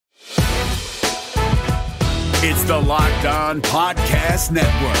It's the Locked On Podcast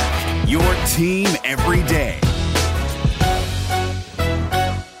Network, your team every day.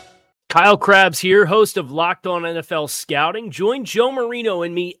 Kyle Krabs here, host of Locked On NFL Scouting. Join Joe Marino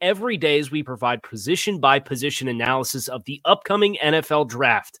and me every day as we provide position-by-position analysis of the upcoming NFL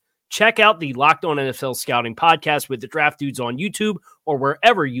Draft. Check out the Locked On NFL Scouting podcast with the Draft Dudes on YouTube or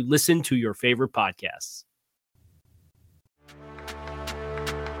wherever you listen to your favorite podcasts.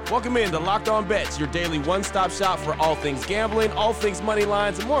 Welcome in to Locked On Bets, your daily one-stop shop for all things gambling, all things money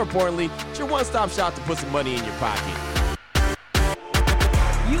lines, and more importantly, it's your one-stop shop to put some money in your pocket.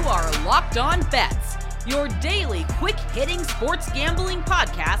 You are Locked On Bets, your daily quick-hitting sports gambling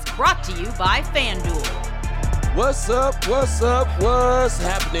podcast brought to you by FanDuel. What's up? What's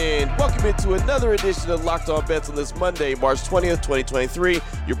happening? Welcome into another edition of Locked On Bets on this Monday, March 20th, 2023.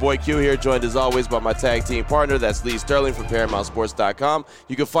 Your boy Q here, joined as always by my tag team partner. That's Lee Sterling from ParamountSports.com.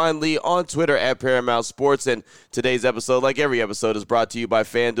 You can find Lee on Twitter at Paramount Sports. And today's episode, like every episode, is brought to you by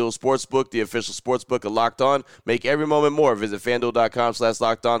FanDuel Sportsbook, the official sportsbook of Locked On. Make every moment more. Visit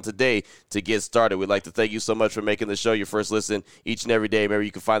FanDuel.com/LockedOn today to get started. We'd like to thank you so much for making the show your first listen each and every day. Remember,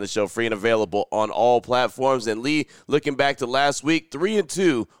 you can find the show free and available on all platforms. And Lee, looking back to last week,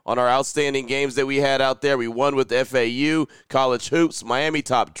 3-2 on our outstanding games that we had out there. We won with FAU, college hoops, Miami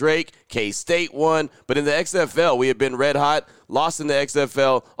top Drake, K-State won. But in the XFL, we had been red hot, lost in the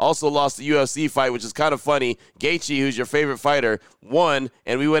XFL, also lost the UFC fight, which is kind of funny. Gaethje, who's your favorite fighter, won,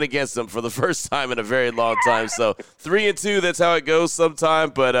 and we went against him for the first time in a very long time. So 3-2, that's how it goes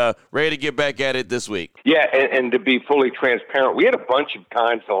sometime, but ready to get back at it this week. Yeah, and to be fully transparent, we had a bunch of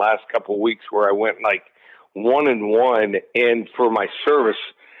times the last couple of weeks where I went like 1-1, and for my service,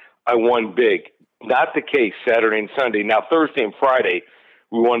 I won big. Not the case Saturday and Sunday. Now, Thursday and Friday,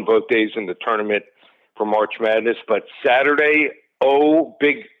 we won both days in the tournament for March Madness, but Saturday,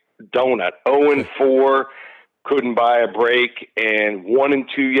 big donut. 0-4, couldn't buy a break, and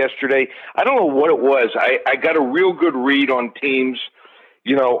 1-2 yesterday. I don't know what it was. I got a real good read on teams,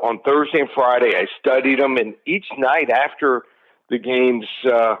 on Thursday and Friday. I studied them, and each night after the games,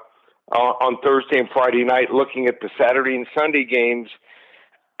 on Thursday and Friday night, looking at the Saturday and Sunday games,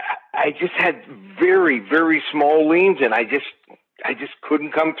 I just had very, very small leans, and I just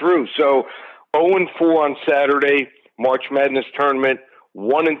couldn't come through. So 0-4 on Saturday, March Madness tournament,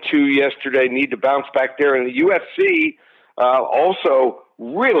 1-2 yesterday. Need to bounce back there. And the UFC, also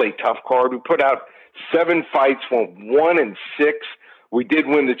really tough card. We put out 7 fights, went 1-6. We did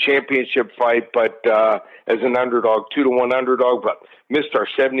win the championship fight, but as an underdog, 2-1 underdog, but missed our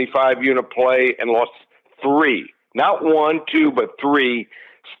 75-unit play and lost 3. Not 1, 2, but 3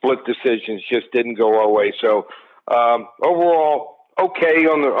 split decisions. Just didn't go our way. So overall, okay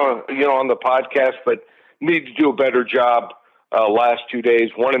on the podcast, but need to do a better job last 2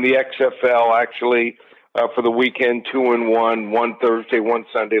 days. One in the XFL actually for the weekend, 2-1, 1 Thursday, 1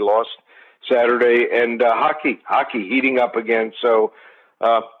 Sunday, lost Saturday, and hockey heating up again. So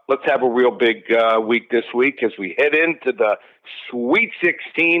let's have a real big week this week as we head into the Sweet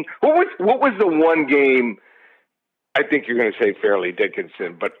 16. What was the one game? I think you're going to say Fairleigh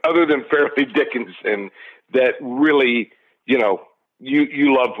Dickinson, but other than Fairleigh Dickinson, that really, you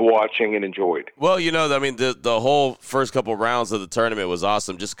loved watching and enjoyed? Well, the whole first couple rounds of the tournament was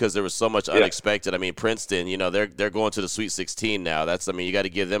awesome just because there was so much unexpected. I mean, Princeton, they're going to the Sweet 16 now. You got to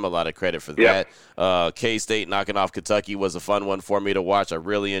give them a lot of credit for that. K-State knocking off Kentucky was a fun one for me to watch. I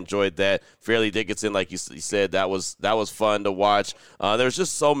really enjoyed that. Fairleigh Dickinson, like you said, that was fun to watch. There's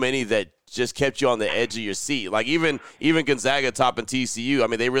just so many that just kept you on the edge of your seat. Like even Gonzaga topping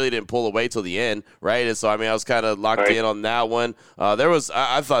TCU, they really didn't pull away till the end, right? And so, I was kind of locked in on that one.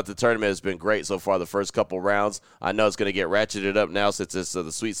 I thought the tournament has been great so far the first couple rounds. I know it's going to get ratcheted up now since it's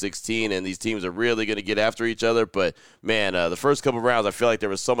the Sweet 16 and these teams are really going to get after each other. But, man, the first couple rounds, I feel like there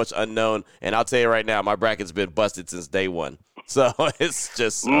was so much unknown. And I'll tell you right now, my bracket's been busted since day one. So it's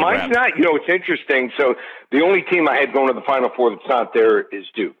just mine's not. It's interesting. So the only team I had going to the Final Four that's not there is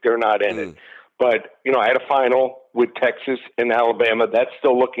Duke. They're not in it. But I had a final with Texas and Alabama. That's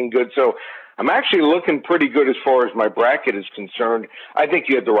still looking good. So I'm actually looking pretty good as far as my bracket is concerned. I think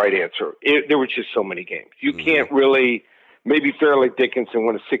you had the right answer. There were just so many games. You can't really. Maybe Fairleigh Dickinson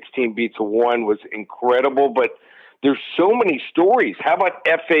when a 16 beats a 1 was incredible, but there's so many stories. How about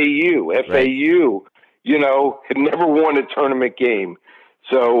FAU? Right. FAU. Had never won a tournament game.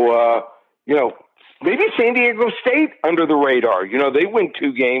 So, maybe San Diego State under the radar. They win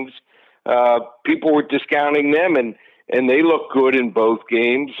 2 games. People were discounting them, and they look good in both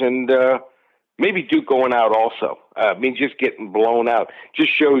games. And maybe Duke going out also. Just getting blown out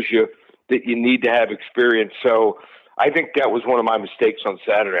just shows you that you need to have experience. So I think that was one of my mistakes on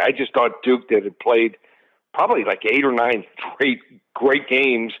Saturday. I just thought Duke that had played probably like 8 or 9 great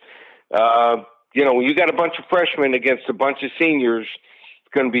games. When you got a bunch of freshmen against a bunch of seniors,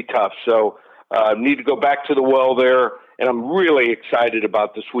 it's going to be tough. So need to go back to the well there, and I'm really excited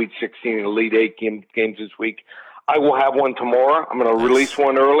about the Sweet 16 and Elite 8 games this week. I will have one tomorrow. I'm going to release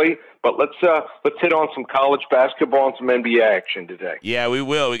one early. But let's hit on some college basketball and some NBA action today. Yeah, we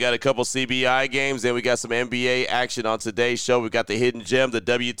will. We got a couple CBI games, and we got some NBA action on today's show. We got the hidden gem, the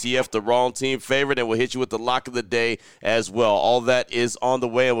WTF, the wrong team favorite, and we'll hit you with the lock of the day as well. All that is on the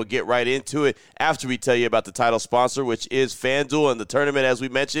way, and we'll get right into it after we tell you about the title sponsor, which is FanDuel. And the tournament, as we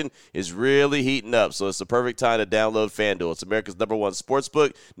mentioned, is really heating up, so it's the perfect time to download FanDuel. It's America's #1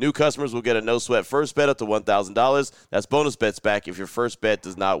 sportsbook. New customers will get a no-sweat first bet up to $1,000. That's bonus bets back if your first bet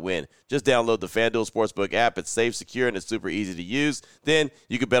does not win. Just download the FanDuel Sportsbook app. It's safe, secure, and it's super easy to use. Then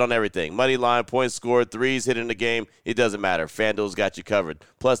you can bet on everything. Money line, points scored, threes hit in the game. It doesn't matter. FanDuel's got you covered.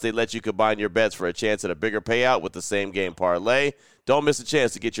 Plus, they let you combine your bets for a chance at a bigger payout with the same game parlay. Don't miss a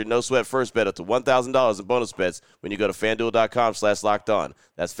chance to get your no-sweat first bet up to $1,000 in bonus bets when you go to FanDuel.com/lockedon.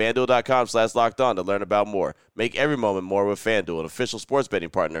 That's FanDuel.com/lockedon to learn about more. Make every moment more with FanDuel, an official sports betting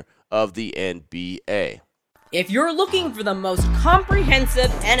partner of the NBA. If you're looking for the most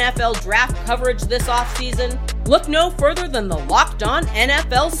comprehensive NFL draft coverage this offseason, look no further than the Locked On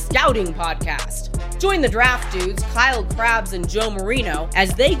NFL Scouting Podcast. Join the draft dudes, Kyle Krabs and Joe Marino,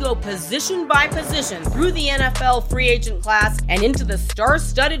 as they go position by position through the NFL free agent class and into the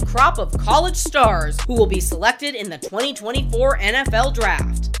star-studded crop of college stars who will be selected in the 2024 NFL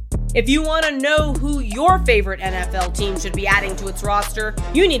Draft. If you want to know who your favorite NFL team should be adding to its roster,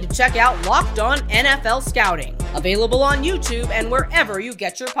 you need to check out Locked On NFL Scouting, available on YouTube and wherever you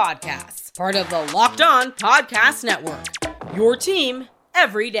get your podcasts. Part of the Locked On Podcast Network, your team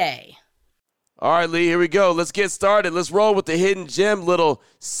every day. All right, Lee, here we go. Let's get started. Let's roll with the hidden gem, little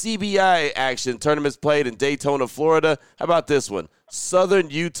CBI action. Tournaments played in Daytona, Florida. How about this one? Southern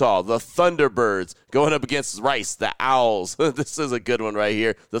Utah, the Thunderbirds, going up against Rice, the Owls. This is a good one right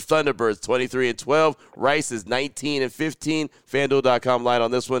here. The Thunderbirds, 23-12. Rice is 19-15. FanDuel.com line on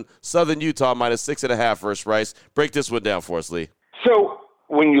this one. Southern Utah -6.5 versus Rice. Break this one down for us, Lee. So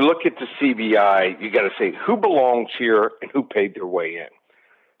when you look at the CBI, you got to say who belongs here and who paid their way in.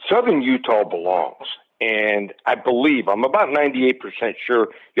 Southern Utah belongs, and I believe, I'm about 98% sure,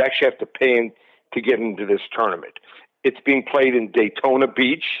 you actually have to pay in to get into this tournament. It's being played in Daytona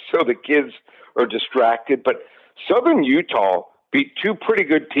Beach, so the kids are distracted. But Southern Utah beat two pretty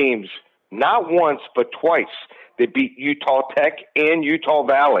good teams, not once, but twice. They beat Utah Tech and Utah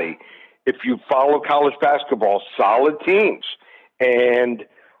Valley. If you follow college basketball, solid teams. And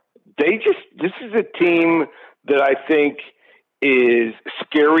this is a team that I think is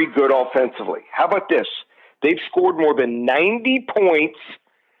scary good offensively. How about this? They've scored more than 90 points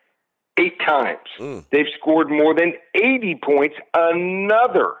 8 times. They've scored more than 80 points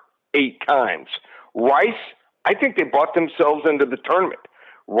another 8 times. Rice, I think they bought themselves into the tournament.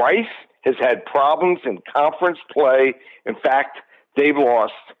 Rice has had problems in conference play. In fact, they've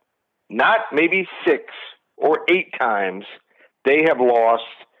lost not maybe 6 or 8 times. They have lost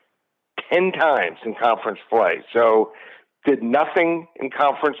 10 times in conference play. So did nothing in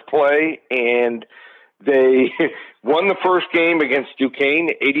conference play, and they won the first game against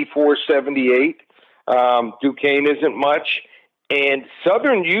Duquesne, 84-78. Duquesne isn't much. And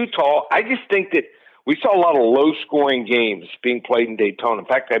Southern Utah, I just think that we saw a lot of low-scoring games being played in Daytona. In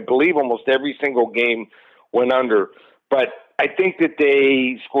fact, I believe almost every single game went under. But I think that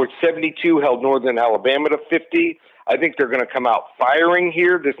they scored 72, held Northern Alabama to 50. I think they're going to come out firing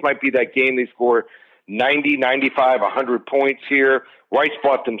here. This might be that game they score 90, 95, 100 points here. Rice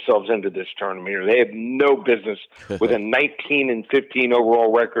bought themselves into this tournament here. They have no business with a 19-15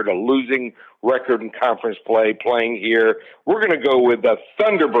 overall record, a losing record in conference play, playing here. We're going to go with the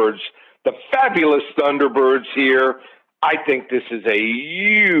Thunderbirds, the fabulous Thunderbirds here. I think this is a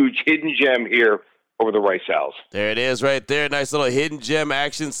huge hidden gem here over the Rice Owls. There it is right there. Nice little hidden gem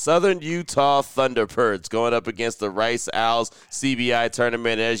action. Southern Utah Thunderbirds going up against the Rice Owls CBI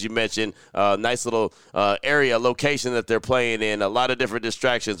tournament. As you mentioned, nice little area, location that they're playing in. A lot of different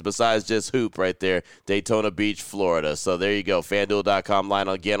distractions besides just hoop right there. Daytona Beach, Florida. So there you go. FanDuel.com line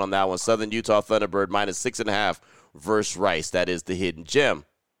again on that one. Southern Utah Thunderbird -6.5 versus Rice. That is the hidden gem.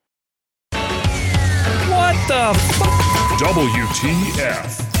 What the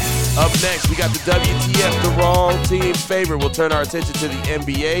WTF? Up next, we got the WTF, the wrong team favorite. We'll turn our attention to the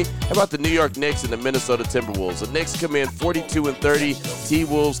NBA. How about the New York Knicks and the Minnesota Timberwolves? The Knicks come in 42-30.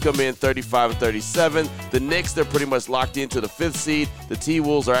 T-Wolves come in 35-37. The Knicks, they're pretty much locked into the 5th seed. The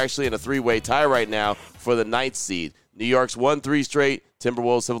T-Wolves are actually in a 3-way tie right now for the 9th seed. New York's won 3 straight.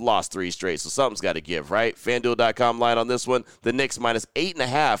 Timberwolves have lost 3 straight, so something's got to give, right? FanDuel.com line on this one. The Knicks minus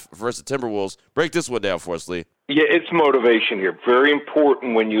 8.5 versus the Timberwolves. Break this one down for us, Lee. Yeah, it's motivation here. Very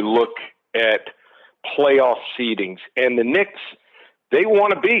important when you look at playoff seedings. And the Knicks, they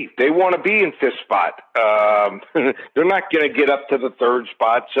want to be in 5th spot. They're not going to get up to the 3rd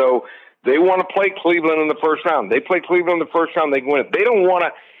spot, so they want to play Cleveland in the first round. They play Cleveland in the first round, they can win it. They don't want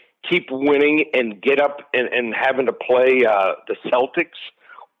to keep winning and get up and having to play the Celtics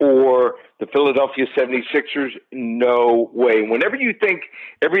or the Philadelphia 76ers. No way. Whenever you think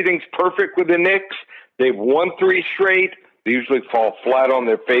everything's perfect with the Knicks, they've won 3 straight. They usually fall flat on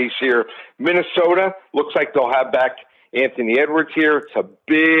their face here. Minnesota looks like they'll have back Anthony Edwards here. It's a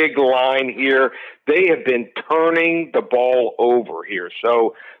big line here. They have been turning the ball over here.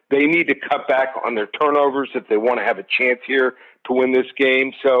 So they need to cut back on their turnovers if they want to have a chance here to win this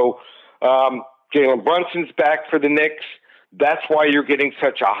game. So Jalen Brunson's back for the Knicks. That's why you're getting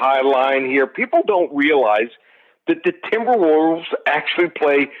such a high line here. People don't realize that the Timberwolves actually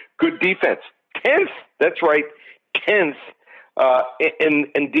play good defense. 10th, that's right, 10th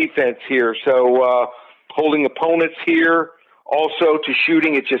in defense here. So holding opponents here, also to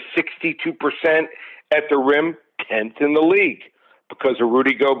shooting at just 62% at the rim, 10th in the league because of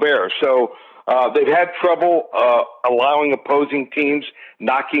Rudy Gobert. So they've had trouble allowing opposing teams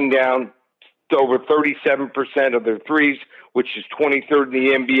knocking down over 37% of their threes, which is 23rd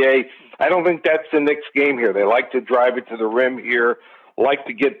in the NBA. I don't think that's the Knicks game here. They like to drive it to the rim here, like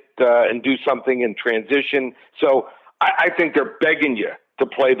to get and do something in transition. So I think they're begging you to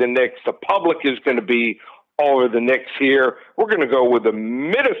play the Knicks. The public is going to be all over the Knicks here. We're going to go with the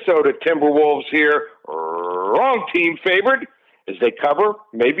Minnesota Timberwolves here. Wrong team favored as they cover,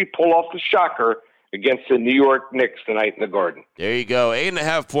 maybe pull off the shocker against the New York Knicks tonight in the Garden. There you go.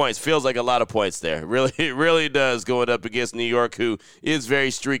 8.5 points. Feels like a lot of points there. It really does, going up against New York, who is very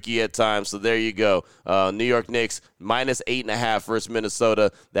streaky at times. So there you go. New York Knicks minus 8.5 versus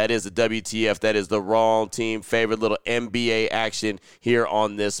Minnesota. That is the WTF. That is the wrong team favorite. Little NBA action here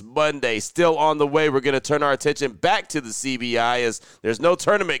on this Monday. Still on the way. We're going to turn our attention back to the CBI as there's no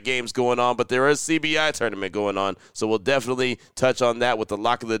tournament games going on, but there is CBI tournament going on. So we'll definitely touch on that with the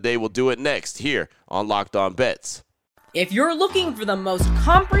lock of the day. We'll do it next here on Locked On Bets. If you're looking for the most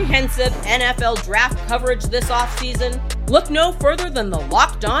comprehensive NFL draft coverage this offseason, look no further than the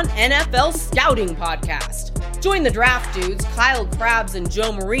Locked On NFL Scouting Podcast. Join the draft dudes, Kyle Krabs and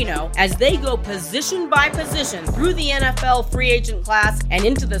Joe Marino, as they go position by position through the NFL free agent class and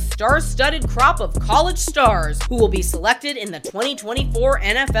into the star-studded crop of college stars who will be selected in the 2024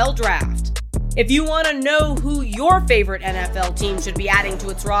 NFL Draft. If you want to know who your favorite NFL team should be adding to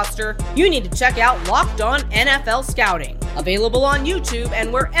its roster, you need to check out Locked On NFL Scouting, available on YouTube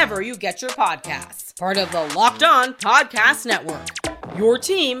and wherever you get your podcasts. Part of the Locked On Podcast Network, your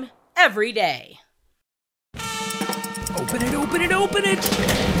team every day. Open it, open it, open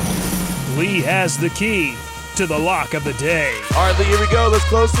it! Lee has the key to the lock of the day. All right, Lee, here we go. Let's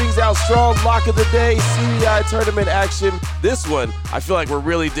close things out strong. Lock of the day, CBI tournament action. This one, I feel like we're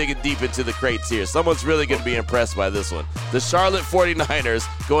really digging deep into the crates here. Someone's really going to be impressed by this one. The Charlotte 49ers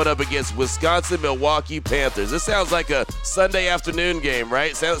going up against Wisconsin Milwaukee Panthers. This sounds like a Sunday afternoon game,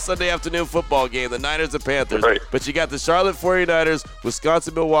 right? Sunday afternoon football game, the Niners and Panthers. Right. But you got the Charlotte 49ers,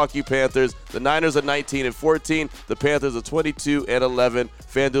 Wisconsin Milwaukee Panthers. The Niners are 19-14. The Panthers are 22-11.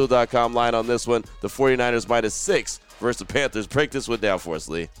 FanDuel.com line on this one. The 49ers minus 6 versus the Panthers. Break this one down for us,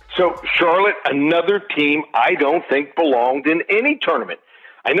 Lee. So Charlotte, another team I don't think belonged in any tournament.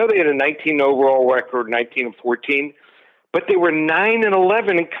 I know they had a 19 overall record, 19-14, but they were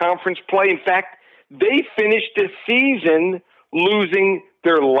 9-11 in conference play. In fact, they finished the season losing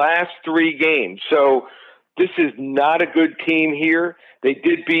their last 3 games. So this is not a good team here. They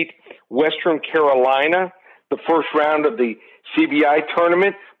did beat Western Carolina the first round of the CBI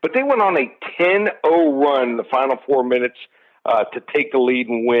tournament, but they went on a 10-0 run in the final 4 minutes to take the lead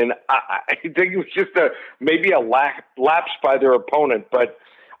and win. I think it was just maybe a lapse by their opponent, but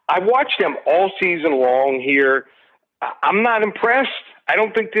I watched them all season long here. I'm not impressed. I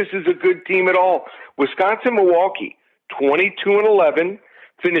don't think this is a good team at all. Wisconsin-Milwaukee, 22-11,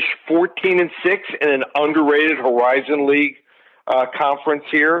 finished 14-6 in an underrated Horizon League conference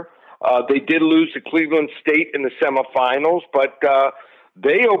here. They did lose to Cleveland State in the semifinals, but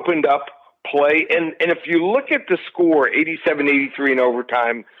they opened up play. And if you look at the score, 87-83 in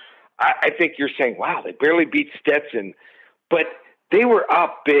overtime, I think you're saying, wow, they barely beat Stetson. But they were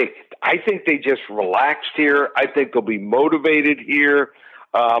up big. I think they just relaxed here. I think they'll be motivated here.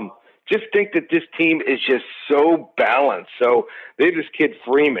 Just think that this team is just so balanced. So they have this kid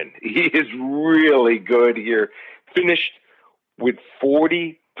Freeman. He is really good here. Finished with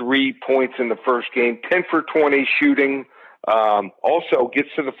 43 points in the first game, 10 for 20 shooting. Also gets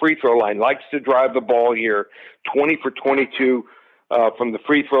to the free throw line, likes to drive the ball here, 20 for 22 from the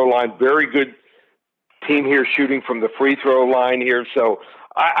free throw line. Very good team here shooting from the free throw line here. So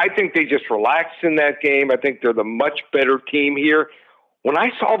I think they just relaxed in that game. I think they're the much better team here. When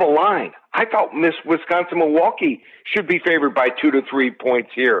I saw the line, I thought Wisconsin-Milwaukee should be favored by 2 to 3 points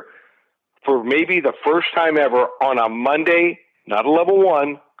here. For maybe the first time ever on a Monday, not a level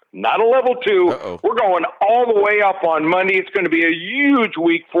 1, not a level 2. We're going all the way up on Monday. It's going to be a huge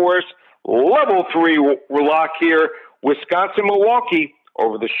week for us. Level 3 lock here, Wisconsin-Milwaukee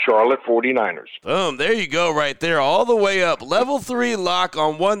over the Charlotte 49ers. Boom, there you go right there, all the way up. Level 3 lock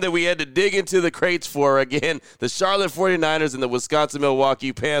on one that we had to dig into the crates for. Again, the Charlotte 49ers and the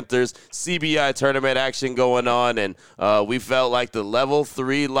Wisconsin-Milwaukee Panthers CBI tournament action going on, and we felt like the level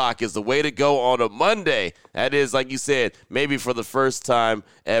 3 lock is the way to go on a Monday. That is, like you said, maybe for the first time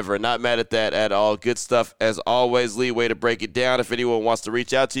ever. Not mad at that at all. Good stuff as always. Lee, way to break it down. If anyone wants to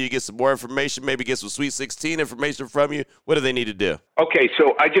reach out to you, get some more information, maybe get some Sweet 16 information from you, what do they need to do? Okay,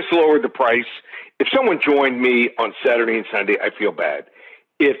 so I just lowered the price. If someone joined me on Saturday and Sunday, I feel bad.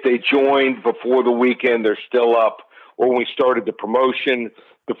 If they joined before the weekend, they're still up. Or when we started the promotion,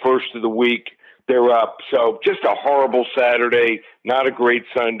 the first of the week, they're up. So just a horrible Saturday, not a great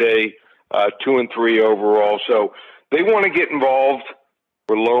Sunday, 2 and 3 overall. So they want to get involved.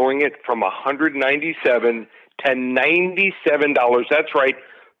 We're lowering it from $197 to $97. That's right.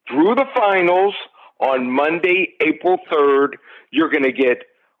 Through the finals on Monday, April 3rd, you're going to get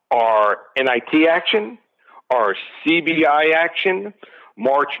our NIT action, our CBI action,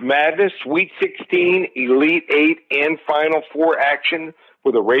 March Madness, Sweet 16, Elite 8, and Final 4 action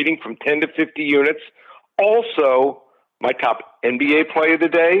with a rating from 10 to 50 units. Also, my top NBA play of the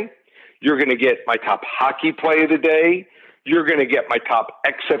day. You're going to get my top hockey play of the day. You're going to get my top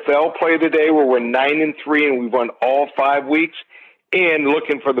XFL play of the day, where we're 9 and 3 and we've won all 5 weeks. And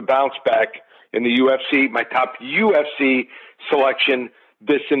looking for the bounce back in the UFC, my top UFC selection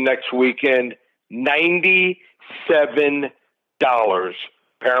this and next weekend, $97.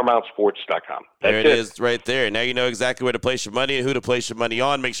 ParamountSports.com. There it is right there. Now you know exactly where to place your money and who to place your money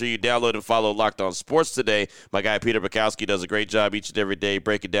on. Make sure you download and follow Locked On Sports today. My guy Peter Bukowski does a great job each and every day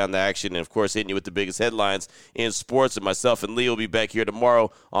breaking down the action and, of course, hitting you with the biggest headlines in sports. And myself and Lee will be back here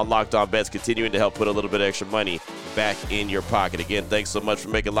tomorrow on Locked On Bets, continuing to help put a little bit of extra money back in your pocket. Again, thanks so much for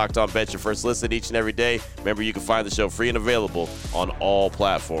making Locked On Bets your first listen each and every day. Remember, you can find the show free and available on all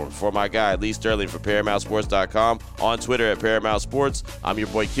platforms. For my guy Lee Sterling from ParamountSports.com, on Twitter at Paramount Sports, I'm your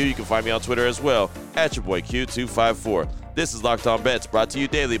boy Q. You can find me on Twitter as well at your boy Q254. This is Locked On Bets, brought to you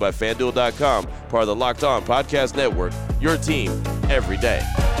daily by FanDuel.com, part of the Locked On Podcast Network, your team every day.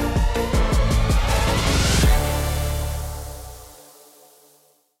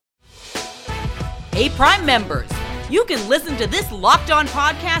 Hey, Prime members, you can listen to this Locked On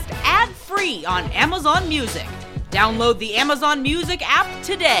podcast ad-free on Amazon Music. Download the Amazon Music app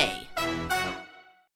today.